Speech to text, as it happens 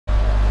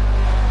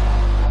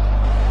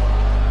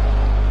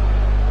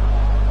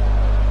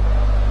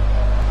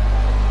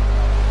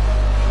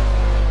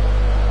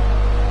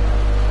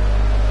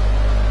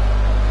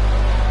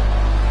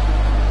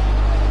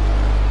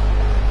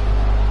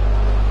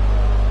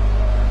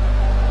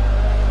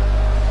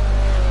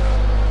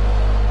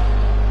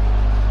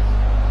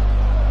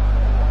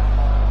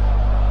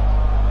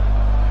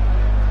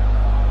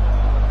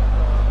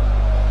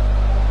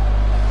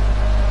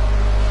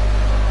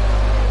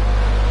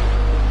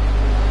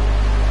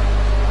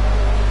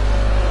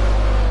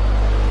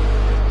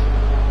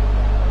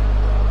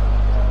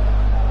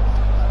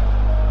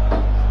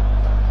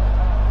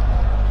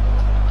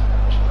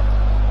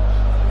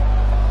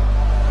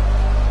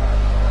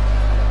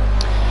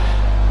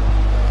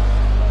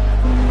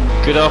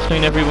Good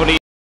afternoon, everybody.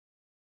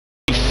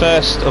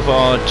 First of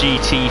our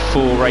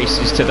GT4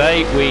 races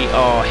today. We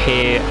are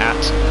here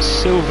at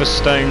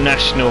Silverstone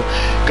National.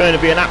 Going to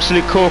be an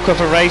absolute corker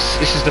of a race.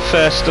 This is the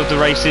first of the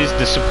races,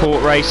 the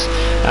support race,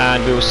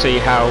 and we will see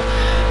how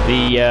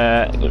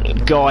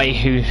the guy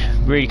who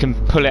really can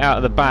pull it out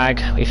of the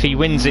bag, if he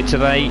wins it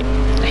today,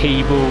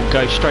 he will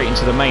go straight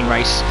into the main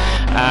race,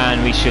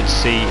 and we should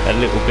see a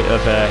little bit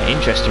of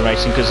interesting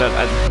racing, because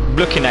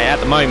looking at it at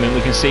the moment,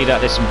 we can see that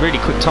there's some really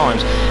quick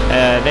times.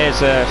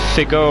 There's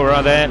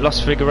Figura there,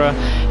 Los Figura.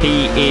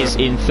 He is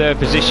in third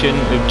position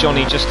with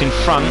Johnny just in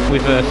front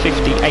with a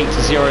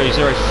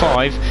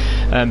 58.005.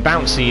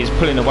 Bouncy is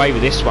pulling away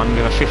with this one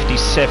with a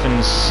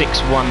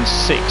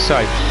 57.616.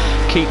 So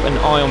keep an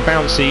eye on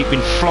Bouncy.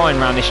 Been flying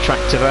around this track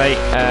today.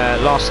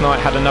 Last night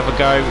had another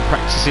go,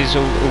 practices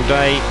all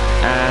day,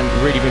 and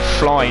really been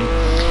flying.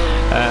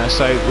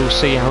 So we'll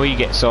see how he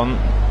gets on.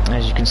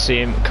 As you can see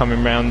him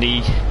coming round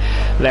the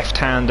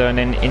left-hander and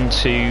then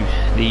into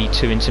the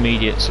two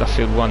intermediates, left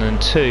field 1 and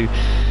 2.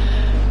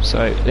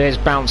 So there's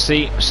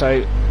Bouncy.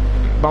 So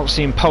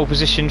Bouncy in pole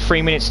position,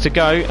 3 minutes to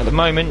go at the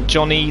moment.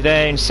 Johnny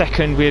there in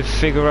second with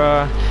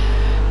Figura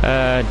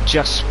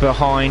just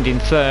behind in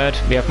third.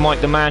 We have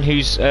Mike the man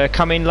who's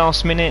come in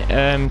last minute.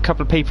 A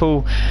couple of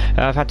people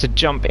have had to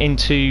jump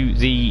into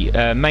the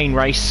main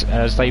race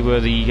as they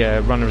were the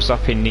runners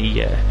up in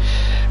the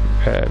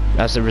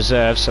as the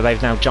reserve, so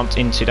they've now jumped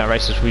into that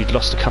race as we've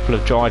lost a couple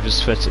of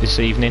drivers for this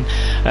evening.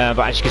 But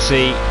as you can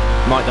see,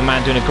 Mike the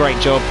man doing a great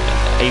job.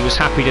 He was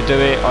happy to do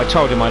it. I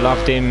told him I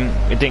loved him.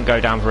 It didn't go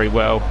down very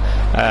well,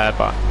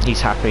 but he's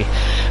happy.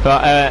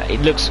 But it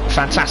looks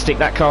fantastic,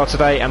 that car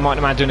today, and Mike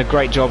the man doing a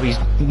great job. He's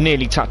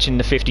nearly touching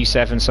the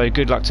 57, so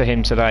good luck to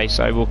him today.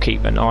 So we'll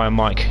keep an eye on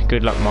Mike.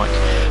 Good luck, Mike.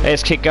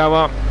 There's Kit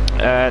Goer.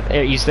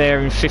 He's there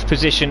in 5th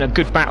position. A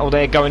good battle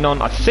there going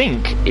on. I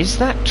think, is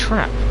that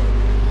Trap?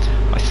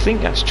 I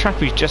think that's Trap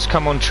who's just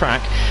come on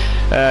track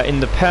in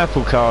the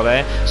purple car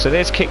there. So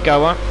there's Kit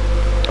Goer.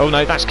 Oh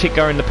no, that's Kit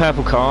Goer in the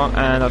purple car,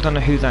 and I don't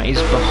know who that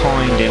is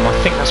behind him. I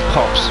think that's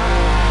Pops.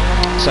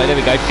 So there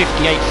we go,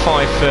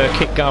 58.5 for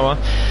Kit Goer.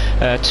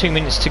 2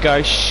 minutes to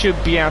go.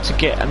 Should be able to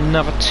get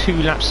another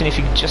 2 laps in if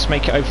he can just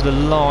make it over the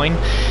line.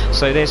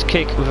 So there's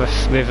Kit with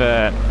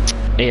a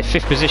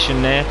 5th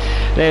position there.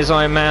 There's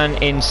Iron Man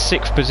in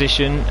 6th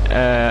position.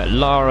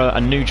 Lara, a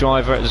new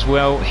driver as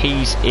well.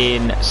 He's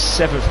in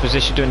 7th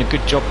position, doing a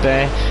good job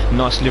there.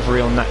 Nice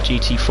livery on that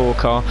GT4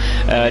 car.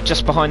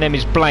 Just behind them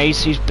is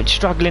Blaze, who's been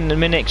struggling in a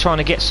minute, trying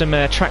to get some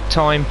track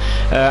time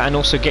and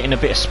also getting a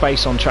bit of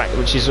space on track,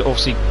 which has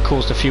obviously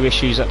caused a few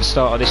issues at the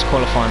start of this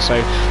qualifying.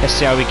 So let's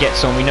see how he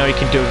gets on. We know he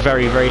can do a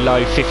very, very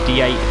low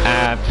 58,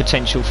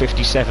 potential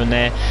 57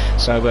 there.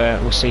 So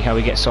we'll see how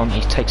he gets on.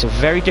 He takes a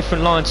very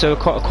different line to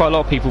quite a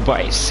lot of people, but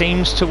it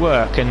seems to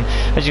work, and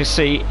as you can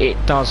see, it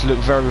does look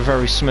very,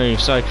 very smooth.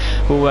 So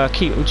we'll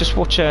just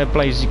watch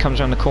Blaze as he comes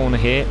around the corner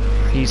here.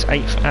 He's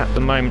 8th at the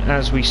moment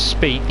as we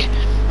speak.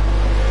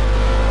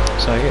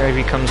 So here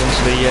he comes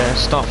onto the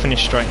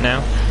start-finish straight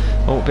now.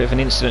 Oh, a bit of an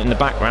incident in the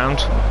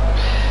background,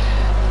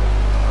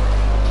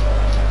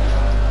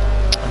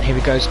 and here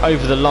he goes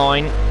over the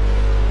line.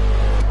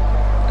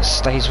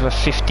 Stays with a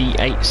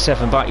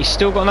 58.7, but he's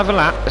still got another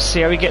lap. Let's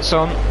see how he gets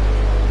on.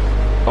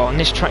 On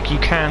this track you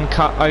can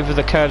cut over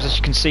the curves, as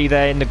you can see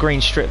there in the green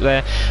strip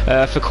there.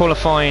 For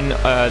qualifying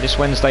this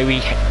Wednesday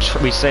we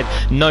said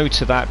no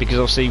to that, because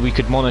obviously we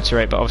could monitor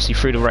it, but obviously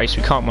through the race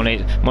we can't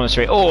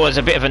monitor it. Oh, there's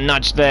a bit of a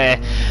nudge there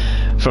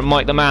from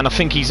Mike the man. I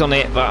think he's on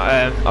it, but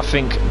I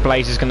think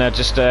Blaze is going to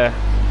just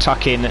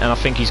tuck in, and I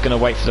think he's going to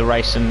wait for the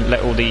race and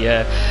let all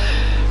the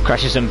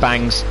crashes and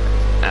bangs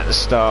at the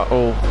start.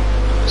 Oh,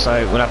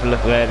 so we'll have a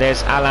look there.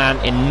 There's Alan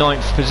in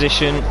 9th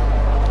position.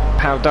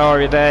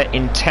 Paldaria there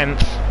in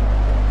 10th.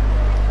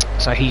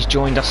 So he's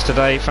joined us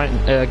today.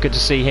 Good to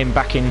see him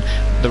back in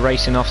the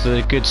racing after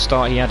the good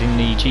start he had in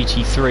the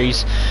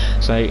GT3s.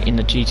 So in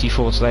the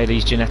GT4 today,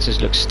 these Ginettas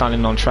look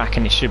stunning on track,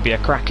 and it should be a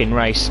cracking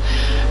race.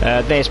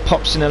 There's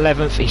Pops in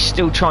 11th. He's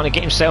still trying to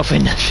get himself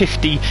in the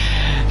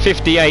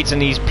 58s,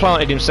 and he's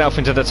planted himself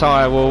into the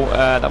tyre wall.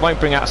 That won't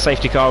bring out a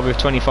safety car with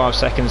 25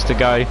 seconds to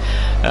go.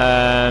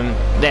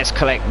 There's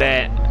Collect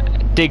there.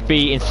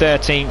 Digby in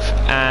 13th,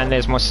 and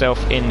there's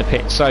myself in the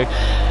pit. So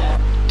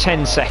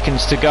 10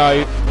 seconds to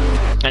go,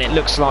 and it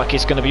looks like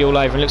it's going to be all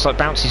over. It looks like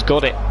Bouncy's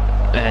got it,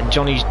 and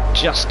Johnny's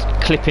just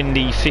clipping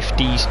the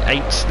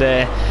 58s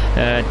there,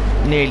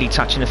 nearly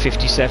touching the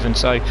 57.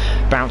 So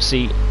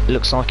Bouncy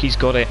looks like he's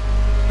got it.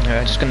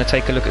 Just going to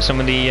take a look at some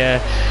of the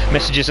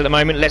messages at the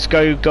moment. Let's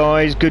go,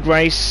 guys. Good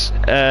race.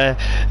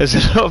 There's a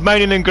lot of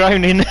moaning and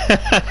groaning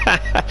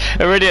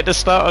already at the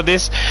start of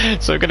this,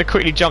 so we're going to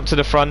quickly jump to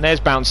the front. There's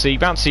Bouncy.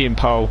 Bouncy in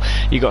pole.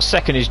 You got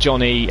second is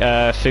Johnny.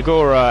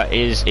 Figura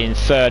is in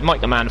third.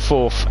 Mike the man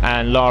 4th,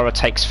 and Lara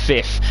takes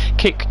 5th.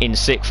 Kick in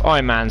 6th.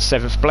 Iron Man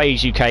 7th.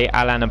 Blaze UK,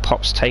 Alan and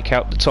Pops take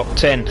out the top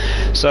 10.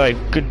 So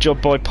good job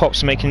by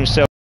Pops making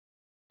himself.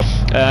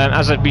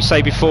 As we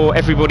say before,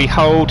 everybody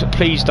hold.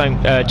 Please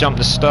don't jump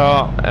the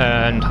start,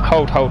 and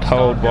hold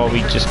while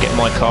we just get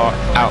my car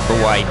out of the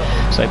way.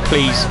 So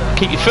please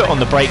keep your foot on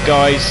the brake,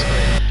 guys.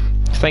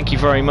 thank you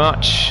very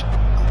much.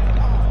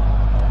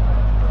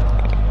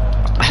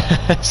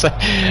 So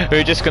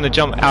we're just going to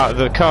jump out of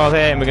the car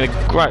there, and we're going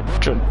to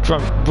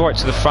jump right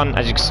to the front.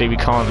 As you can see, we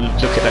can't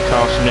look at the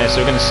car from there, so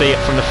we're going to see it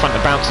from the front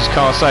of Bouncy's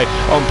car. So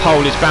on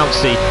pole is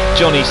Bouncy,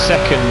 Johnny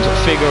second,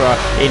 Figueroa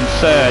in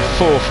third,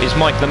 fourth is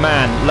Mike the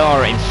Man,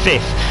 Lara in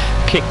fifth,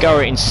 Kit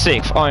Goer in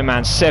sixth, Iron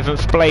Man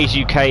seventh, Blaze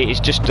UK is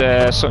just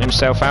sorting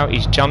himself out,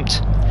 he's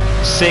jumped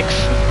sixth.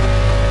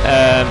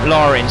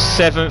 Lara in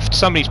seventh,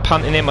 somebody's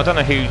punting him, I don't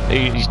know who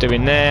he's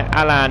doing there.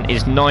 Alan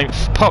is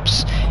ninth,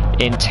 Pops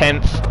in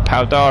 10th,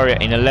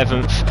 Paldaria in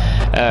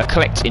 11th,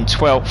 Collect in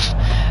 12th,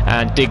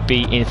 and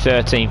Digby in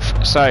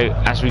 13th. So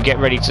as we get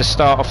ready to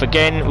start off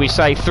again, we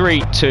say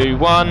 3, 2,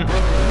 1,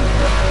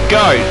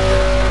 go!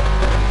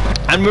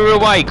 And we're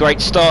away. Great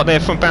start there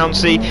from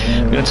Bouncy.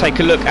 We're going to take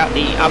a look at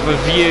the other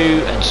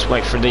view and just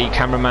wait for the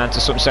cameraman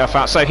to sort himself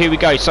out. So here we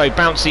go. So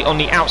Bouncy on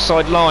the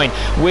outside line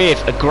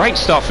with a great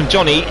start from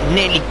Johnny.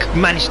 Nearly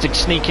managed to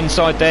sneak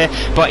inside there,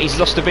 but he's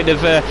lost a bit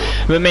of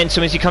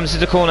momentum as he comes to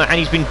the corner, and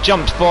he's been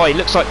jumped by,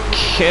 looks like,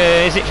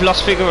 is it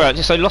Los Figueroa?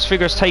 So Los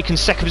Figueroa's taken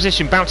second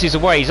position. Bouncy's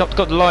away. He's got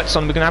the lights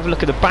on. We're going to have a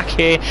look at the back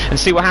here and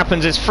see what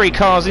happens. There's 3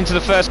 cars into the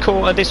first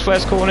corner, this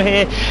first corner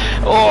here.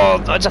 Oh,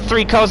 there's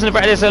 3 cars in the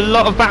back. There's a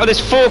lot of battle. There's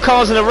 4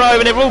 cars in a row,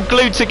 and they're all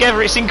glued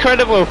together. It's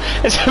incredible.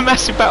 There's a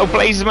massive battle.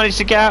 Blaze has managed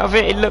to get out of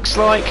it, it looks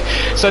like.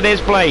 So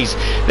there's Blaze,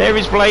 there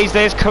is Blaze,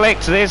 there's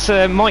Collect, there's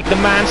Mike the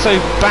Man. So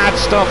bad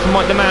start from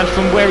Mike the Man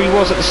from where he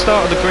was at the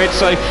start of the grid.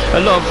 So a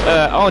lot of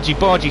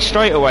argy-bargy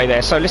straight away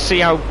there. So let's see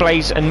how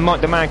Blaze and Mike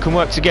the Man can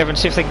work together and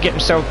see if they can get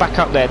themselves back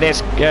up there.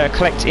 There's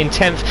Collect in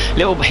 10th.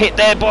 Little hit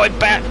there by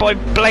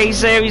Blaze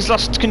there. He's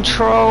lost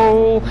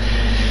control.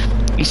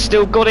 He's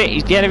still got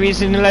it. There he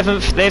is in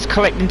 11th. There's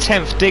Collect in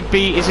 10th.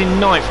 Digby is in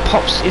 9th.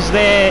 Pops is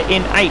there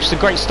in 8th. So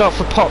great start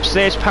for Pops.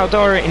 There's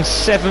Paldaria in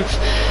 7th.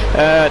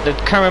 The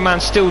cameraman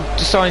still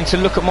deciding to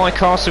look at my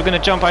car, so we're going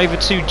to jump over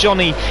to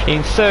Johnny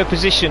in 3rd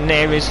position.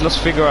 There is Los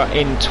Figueroa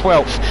in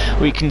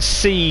 12th. We can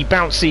see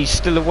Bouncy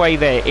still away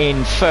there in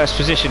 1st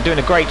position, doing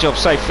a great job.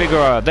 So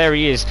Figueroa, there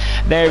he is.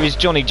 There is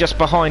Johnny just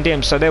behind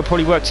him. So they'll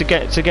probably work to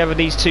get together,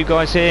 these 2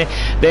 guys here.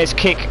 There's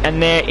Kick,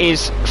 and there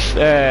is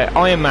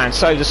Iron Man.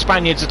 So the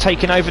Spaniards are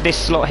taking over this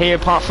slot here,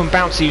 apart from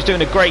Bouncy, who's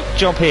doing a great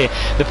job here.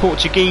 The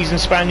Portuguese and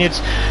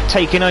Spaniards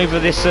taking over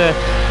this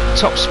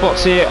top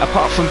spots here,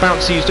 apart from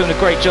Bouncy, who's doing a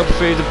great job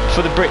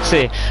for the Brits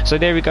here. So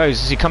there he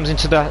goes as he comes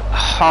into the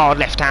hard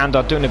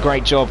left-hander, doing a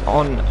great job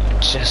on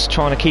just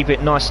trying to keep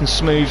it nice and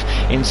smooth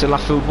into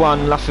Luffield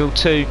 1, Luffield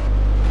 2.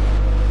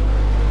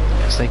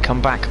 As they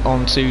come back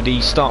onto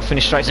the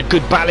start-finish straight. It's a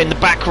good battle in the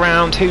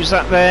background. Who's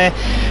that there?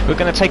 We're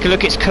going to take a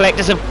look. It's Collect.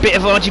 There's a bit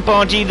of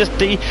argy-bargy.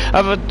 The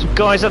other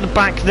guys at the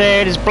back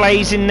there. There's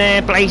Blaze in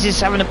there. Blaze is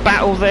having a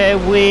battle there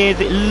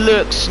with, it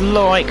looks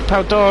like,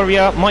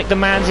 Paldaria. Mike the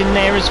Man's in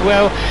there as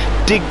well.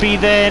 Digby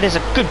there. There's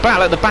a good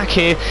battle at the back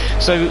here.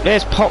 So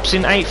there's Pops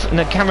in 8th, and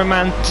the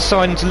cameraman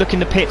deciding to look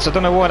in the pits. I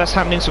don't know why that's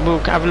happening, so we'll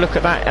have a look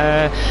at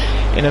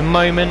that in a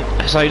moment.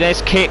 So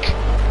there's Kick.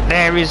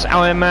 There is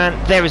Iron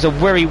Man, there is a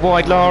very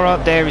wide Lara,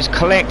 there is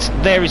Collect,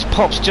 there is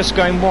Pops just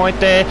going wide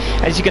there.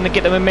 Is he going to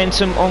get the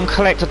momentum on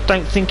Collect? I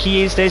don't think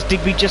he is. There's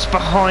Digby just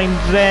behind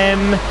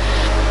them.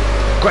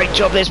 Great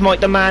job, there's Mike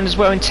the Man as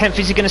well in 10th.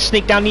 Is he going to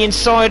sneak down the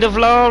inside of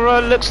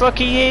Lara? Looks like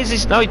he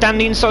is. No, down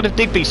the inside of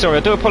Digby, sorry, I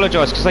do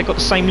apologise because they got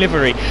the same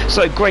livery.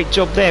 So great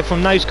job there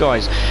from those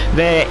guys.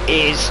 There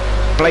is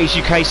Blaze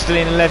UK still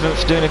in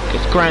 11th, doing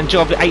a grand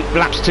job. 8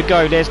 laps to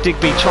go. There's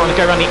Digby trying to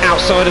go around the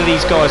outside of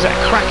these guys.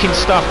 That cracking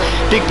stuff.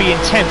 Digby in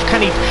 10th.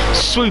 Can he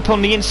swoop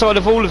on the inside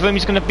of all of them?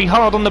 He's going to be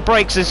hard on the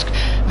brakes.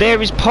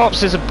 There is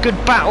Pops. There's a good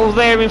battle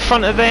there in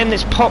front of them.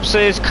 There's Pops,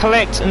 there's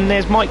Collect, and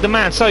there's Mike the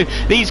Man. So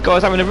these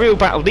guys having a real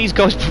battle. These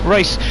guys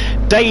race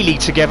daily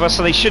together,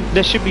 so there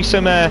should be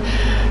some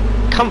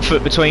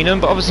comfort between them,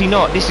 but obviously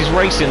not. This is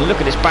racing. Look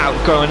at this battle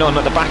going on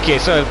at the back here.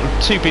 So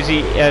I'm too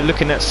busy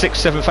looking at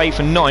 6th, 7th, 8th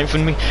and 9th,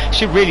 and we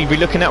should really be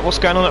looking at what's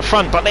going on at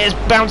front. But there's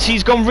Bouncy.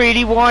 He's gone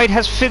really wide.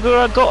 Has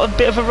Figueroa got a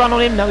bit of a run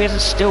on him? No, he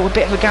has still a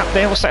bit of a gap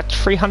there. What's that,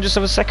 300ths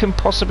of a second,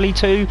 possibly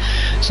 2?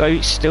 So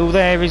he's still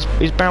there. Is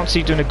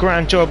Bouncy doing a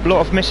grand job. A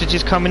lot of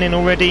messages coming in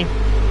already.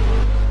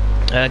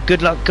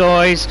 Good luck,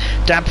 guys.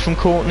 Dab from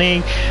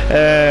Courtney.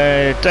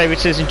 David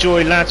says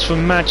enjoy, lads,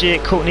 from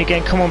Magic. Courtney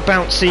again, come on,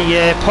 Bouncy.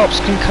 Yeah, Pops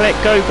can Collect.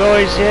 Go,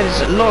 guys. Yeah,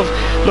 there's a lot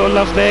of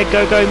love there.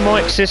 Go,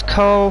 Mike, says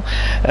Carl.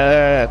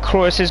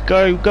 Croy says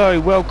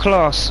go, world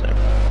class.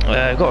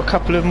 Got a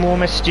couple of more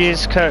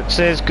messages. Kirk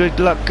says good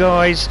luck,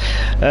 guys.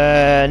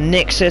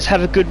 Nick says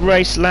have a good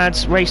race,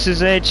 lads.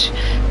 Racer's Edge,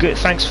 good,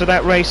 thanks for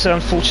that, Racer.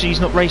 Unfortunately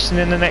he's not racing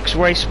in the next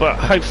race, but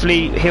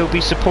hopefully he'll be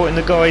supporting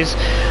the guys.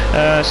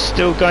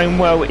 Still going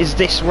well is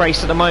this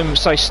race at the moment,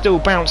 so still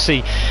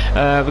Bouncy.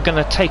 We're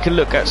going to take a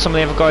look at some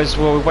of the other guys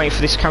while we're waiting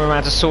for this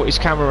cameraman to sort his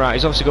camera out.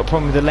 He's obviously got a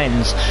problem with the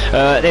lens.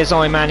 There's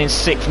Iron Man in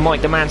 6th,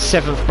 Mike the Man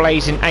 7th,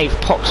 Blaze in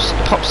 8th,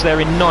 Pops there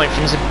in 9th, and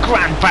there's a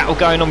grand battle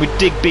going on with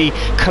Digby,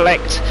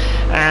 Collect,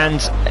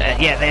 and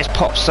yeah, there's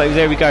Pops. So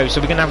there we go.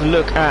 So we're going to have a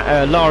look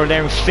at Lara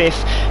there in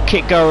 5th,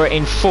 Kit Goa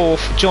in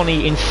 4th,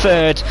 Johnny in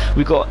 3rd.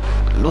 We've got,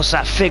 what's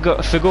that,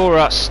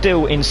 Figura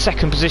still in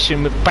 2nd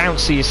position, but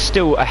Bouncy is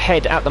still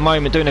ahead at the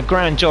moment, doing a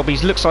grand job. He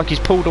looks like he's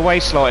pulled away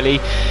slightly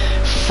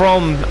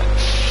from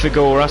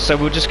Figura, so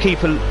we'll just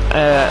keep a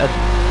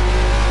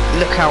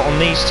look out on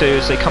these two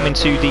as they come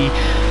into the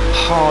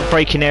hard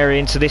braking area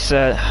into this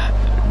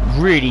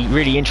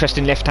really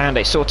interesting left-hander.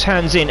 It sort of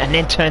turns in and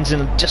then turns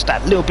in just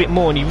that little bit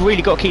more, and you've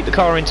really got to keep the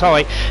car in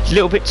tight. It's a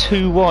little bit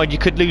too wide. You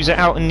could lose it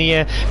out in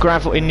the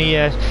gravel, in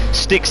the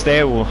sticks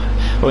there, or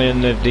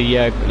in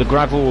the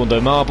gravel or the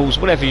marbles,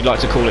 whatever you'd like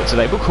to call it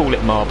today. We'll call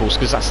it marbles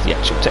because that's the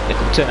actual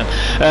technical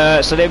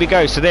term. So there we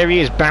go. So there he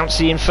is,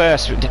 Bouncy in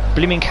 1st.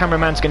 Blimmin'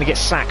 cameraman's going to get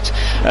sacked.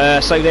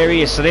 So there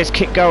he is. So there's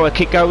Kit Goa.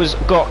 Kit Goa's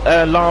got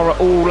Lara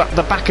all up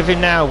the back of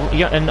him now,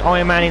 and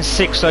Iron Man in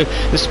 6th. So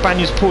the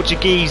Spaniards,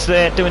 Portuguese,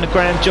 they're doing a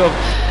grand job.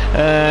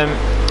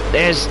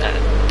 There's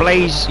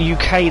Blaze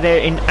UK there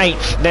in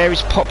 8th. There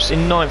is Pops in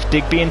 9th.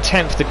 Digby in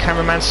 10th. The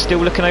cameraman's still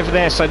looking over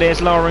there. So there's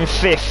Lara in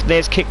 5th.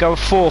 There's Kit Goa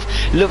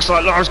 4th. Looks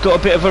like Lara's got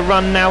a bit of a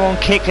run now on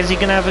Kit. Is he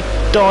going to have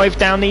a dive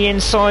down the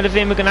inside of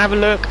him? We're going to have a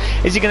look.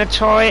 Is he going to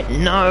try it?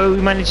 No,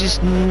 he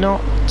manages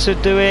not to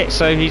do it.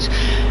 So he's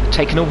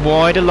taking a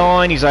wider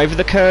line. He's over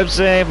the curbs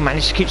there.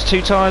 Managed to keep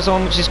 2 tyres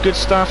on, which is good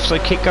stuff. So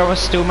Kit Goa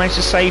still managed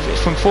to save it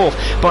from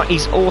 4th. But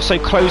he's also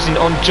closing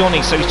on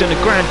Johnny. So he's doing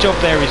a grand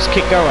job there, is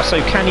Kit Goa. So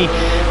can he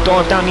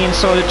dive down the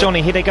inside of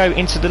Johnny? Here they go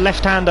into the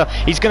left-hander.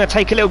 He's going to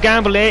take a little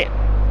gamble here.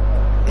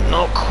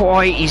 Not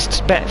quite. He's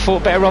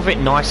thought better of it.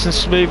 Nice and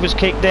smooth was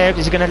Kit there.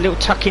 Is he going to have a little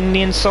tuck in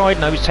the inside?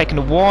 No, he's taking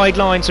a wide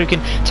line so he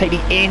can take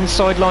the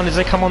inside line as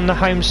they come on the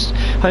home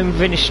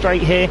finish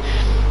straight here.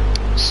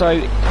 So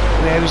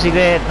where was he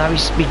there? No,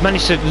 he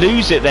managed to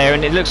lose it there,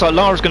 and it looks like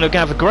Lara's going to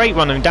have a great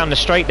run down the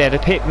straight there. The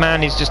pit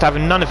man is just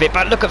having none of it.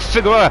 But look at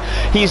Figueroa.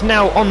 He is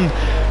now on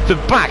the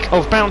back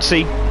of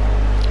Bouncy.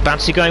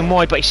 Bouncy going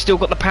wide, but he's still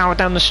got the power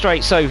down the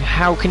straight. So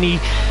how can he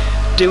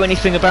do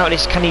anything about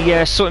this? Can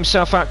he sort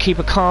himself out, keep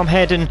a calm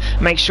head and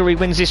make sure he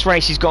wins this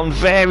race? He's gone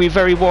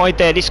very wide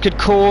there. This could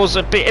cause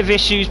a bit of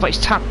issues, but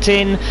he's tapped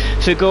in.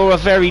 Figura,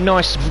 very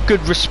nice,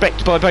 good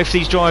respect by both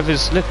these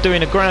drivers. Look,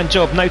 doing a grand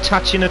job, no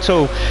touching at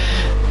all.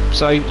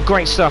 So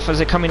great stuff as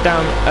they're coming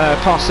down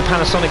past the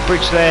Panasonic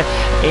bridge there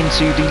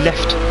into the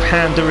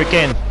left-hander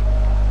again.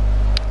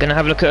 Gonna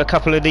have a look at a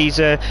couple of these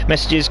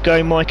messages.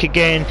 Go Mike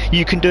again,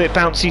 you can do it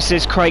Bouncy,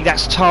 says Craig.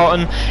 That's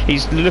Tartan,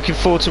 he's looking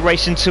forward to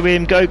racing to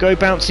him. Go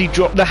Bouncy,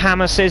 drop the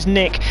hammer, says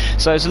Nick.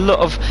 So there's a lot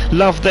of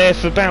love there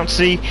for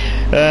Bouncy,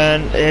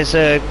 and there's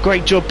a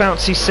great job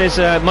Bouncy, says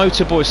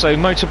Motorboy. So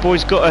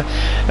Motorboy's got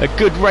a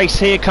good race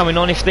here coming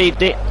on if they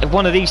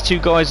one of these two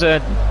guys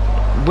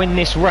win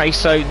this race.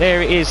 So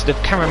there it is, the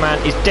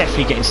cameraman is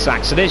definitely getting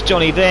sacked. So there's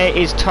Johnny, there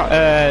is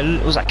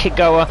was that Kit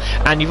Goa,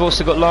 and you've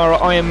also got Lara,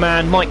 Iron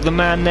Man, Mike the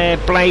Man there,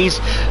 Blaze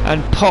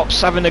and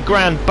Pops having a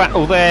grand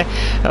battle there.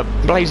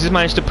 Blaze has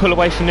managed to pull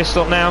away from this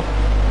lot now.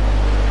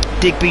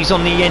 Digby's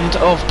on the end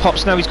of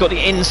Pops now. He's got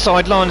the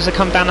inside line as they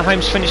come down the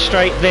home finish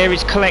straight. There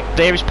is Collect,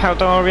 there is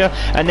Paldaria,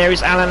 and there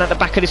is Alan at the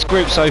back of this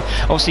group. So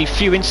obviously a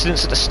few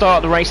incidents at the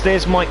start of the race.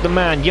 There's Mike the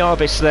Man,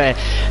 Yarbis there.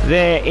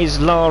 There is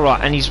Lara,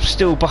 and he's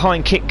still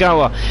behind Kit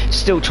Goa,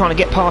 still trying to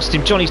get past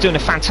him. Johnny's doing a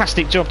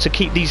fantastic job to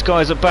keep these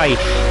guys at bay.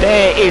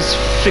 There is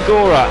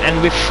Figura,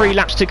 and with 3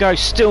 laps to go,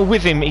 still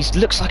with him. He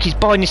looks like he's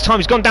biding his time.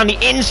 He's gone down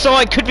the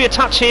inside, could be a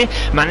touch here.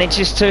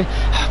 Manages to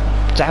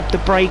dab the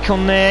brake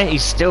on there.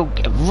 He's still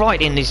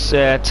right in his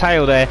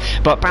tail there,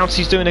 but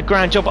Bouncy's doing a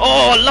grand job.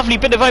 Oh, a lovely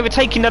bit of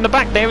overtaking down the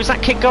back there. Is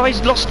that Kit Guy?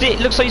 He's lost it.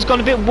 Looks like he's gone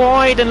a bit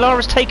wide, and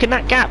Lara's taken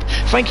that gap.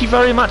 Thank you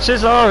very much,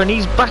 says Lara, and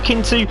he's back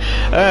into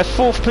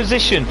 4th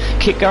position.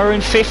 Kit Guy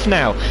in 5th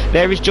now.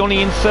 There is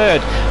Johnny in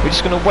 3rd. We're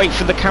just going to wait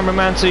for the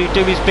cameraman to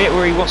do his bit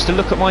where he wants to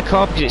look at my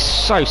car because it's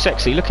so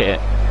sexy. Look at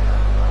it.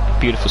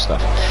 Beautiful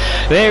stuff.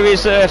 There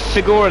is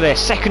Figura there,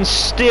 2nd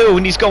still,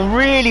 and he's gone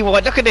really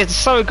wide. Look at it, it's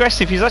so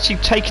aggressive. He's actually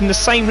taking the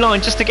same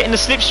line just to get in the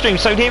slipstream.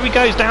 So here he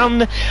goes down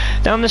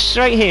the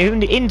straight here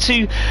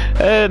into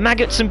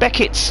Maggots and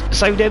Beckett's.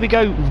 So there we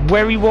go,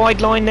 very wide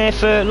line there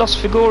for Los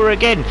Figura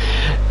again.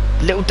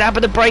 Little dab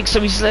of the brake, so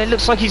he's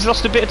looks like he's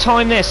lost a bit of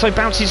time there. So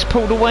Bouncy's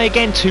pulled away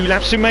again. 2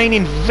 laps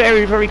remaining.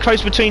 Very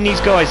close between these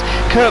guys.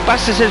 Kurt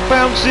Baster says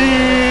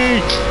Bouncy,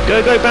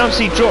 go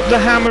Bouncy, drop the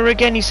hammer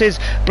again. He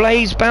says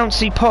Blaze,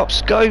 Bouncy,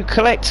 Pops, go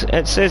Collect.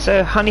 It says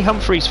Honey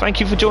Humphreys,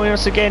 thank you for joining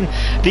us again.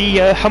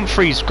 The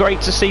Humphreys,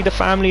 great to see the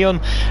family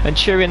on and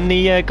cheering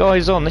the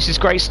guys on. This is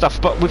great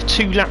stuff. But with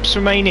 2 laps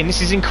remaining,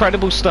 this is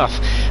incredible stuff.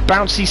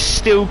 Bouncy's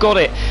still got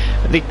it.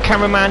 The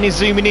cameraman is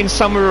zooming in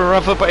somewhere or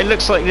other, but it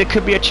looks like there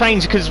could be a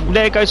change because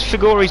there goes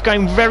Figura. He's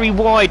going very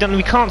wide and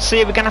we can't see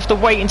it. We're going to have to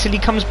wait until he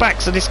comes back.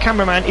 So this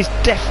cameraman is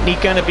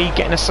definitely going to be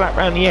getting a slap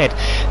round the head.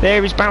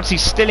 There is Bouncy,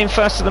 still in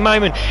 1st at the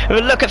moment.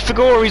 But look at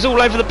Figura. He's all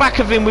over the back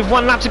of him with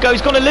 1 lap to go.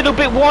 He's gone a little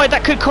bit wide.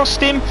 That could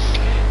cost him.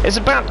 It's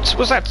about,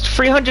 was that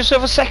 300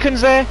 of a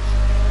seconds there?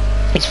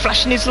 He's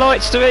flashing his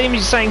lights to him.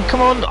 He's saying,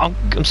 come on,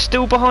 I'm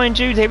still behind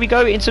you. There we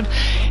go, into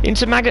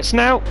Maggots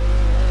now.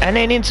 And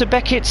then into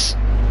Beckett's.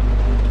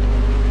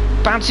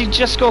 Bouncy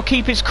just got to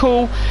keep his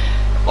cool.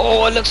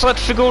 Oh, it looks like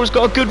Figueroa's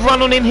got a good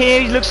run on him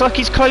here. He looks like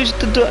he's closed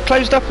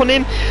up on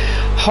him.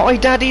 Hi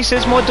Daddy,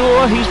 says my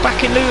daughter, who's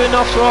back in Luton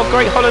after our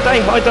great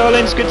holiday. Hi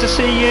darling, it's good to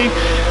see you.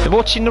 They're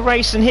watching the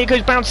race, and here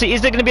goes Bouncy.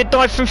 Is there going to be a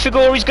dive from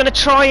Figueroa? He's going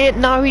to try it.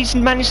 No, he's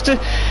managed to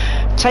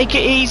take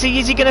it easy.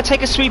 Is he going to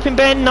take a sweeping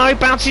bend? No,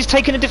 Bouncy's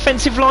taken a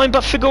defensive line,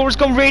 but Figueroa's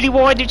gone really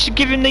wide. It should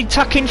give him the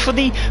tuck in for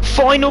the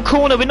final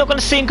corner. We're not going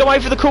to see him go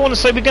over the corner,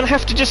 so we're going to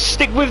have to just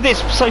stick with this.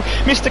 So,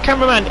 Mr.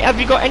 Cameraman, have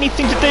you got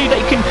anything to do that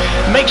you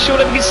can make sure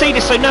that we can see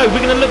this? So, no,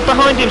 we're going to look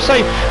behind him.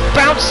 So,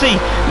 Bouncy,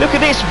 look at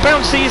this.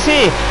 Bouncy is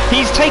here.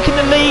 He's taken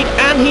the lead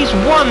and he's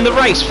won the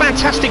race.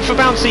 Fantastic for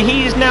Bouncy.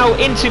 He is now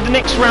into the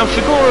next round.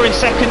 Figueroa in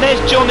second.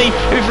 There's Johnny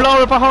with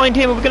Lara behind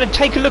him. We're going to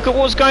take a look at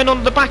what's going on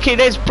at the back here.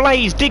 There's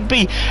Blaze,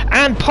 Digby,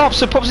 and Pops.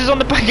 So Pops is on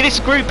the back of this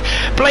group.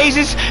 Blaze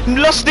has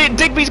lost it.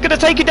 Digby's going to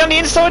take it down the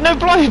inside. No,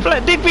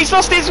 Digby's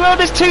lost it as well.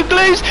 There's two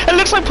glues. It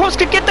looks like Pops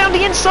could get down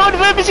the inside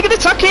of him. Is he going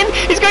to tuck in?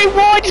 He's going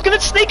wide. He's going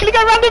to sneakily go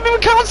around him. We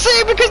can't see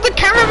it because the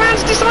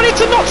cameraman's decided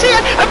to not see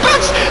it. And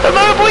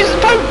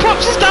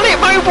Pops has done it.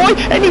 Moboy.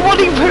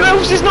 Anybody who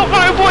else is not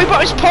Moboy,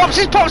 but it's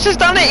Pops. Pops has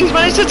done it. He's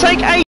managed to take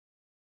 8.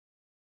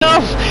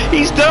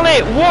 He's done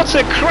it. What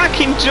a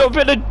cracking job,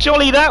 bit of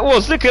jolly that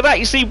was. Look at that.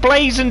 You see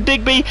Blaze and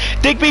Digby.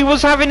 Digby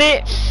was having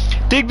it.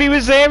 Digby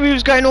was there, he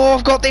was going, oh,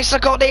 I've got this,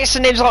 and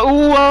then was like,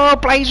 oh,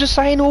 Blaze was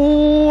saying,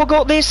 oh, I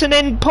got this, and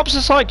then Pops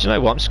aside, do you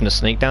know what, I'm just going to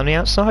sneak down the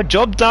outside,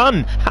 job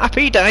done,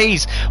 happy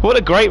days. What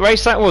a great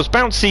race that was.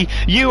 Bouncy,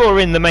 you are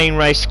in the main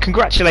race,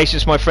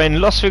 congratulations my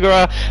friend. Los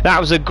Figueroa, that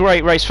was a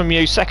great race from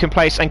you, second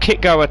place, and Kit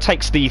Goer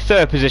takes the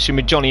third position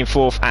with Johnny in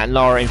fourth and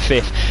Lara in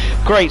fifth.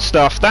 Great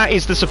stuff. That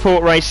is the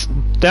support race.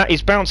 That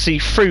is Bouncy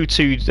through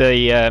to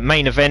the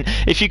main event.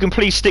 If you can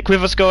please stick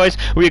with us guys,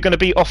 we're going to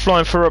be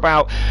offline for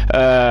about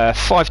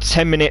 5 to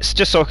 10 minutes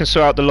just so I can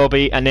sort out the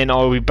lobby, and then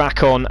I'll be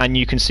back on and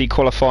you can see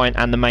qualifying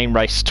and the main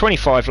race.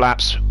 25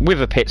 laps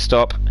with a pit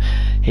stop.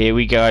 Here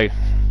we go.